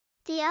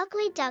The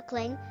Ugly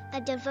Duckling, a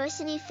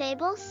diversity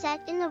fable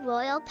set in the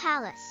royal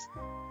palace.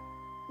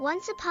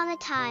 Once upon a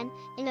time,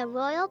 in a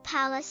royal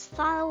palace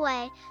far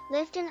away,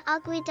 lived an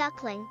ugly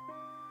duckling.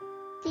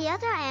 The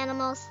other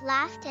animals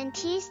laughed and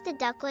teased the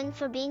duckling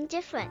for being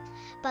different,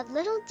 but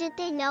little did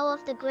they know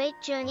of the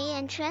great journey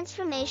and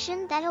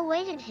transformation that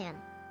awaited him.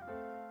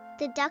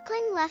 The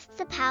duckling left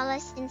the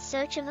palace in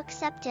search of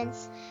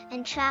acceptance,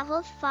 and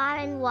traveled far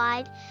and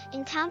wide,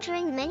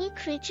 encountering many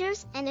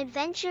creatures and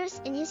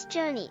adventures in his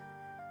journey.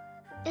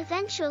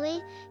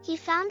 Eventually, he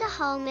found a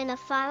home in a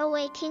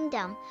faraway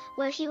kingdom,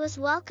 where he was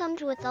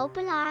welcomed with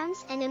open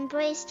arms and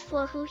embraced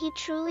for who he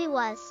truly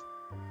was.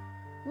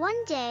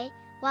 One day,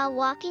 while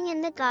walking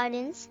in the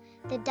gardens,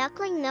 the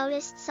duckling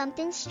noticed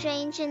something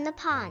strange in the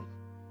pond.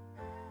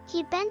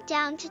 He bent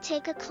down to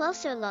take a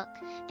closer look,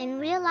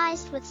 and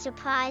realized with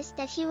surprise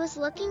that he was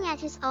looking at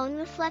his own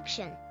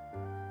reflection.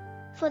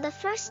 For the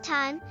first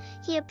time,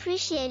 he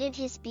appreciated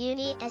his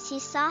beauty as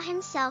he saw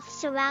himself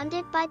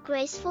surrounded by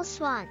graceful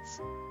swans.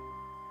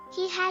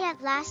 He had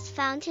at last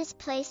found his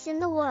place in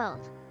the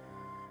world.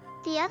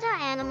 The other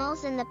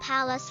animals in the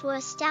palace were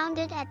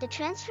astounded at the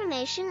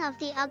transformation of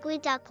the ugly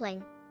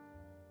duckling.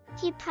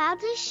 He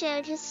proudly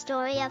shared his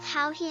story of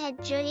how he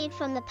had journeyed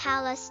from the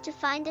palace to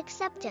find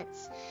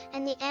acceptance,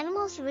 and the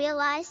animals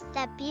realized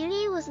that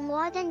beauty was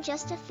more than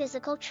just a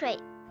physical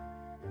trait.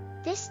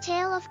 This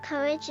tale of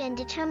courage and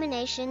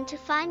determination to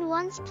find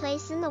one's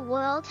place in the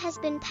world has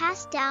been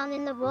passed down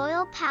in the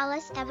royal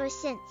palace ever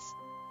since.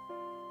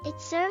 It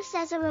serves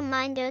as a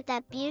reminder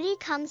that beauty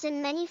comes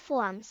in many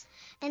forms,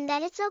 and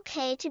that it's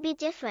okay to be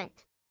different.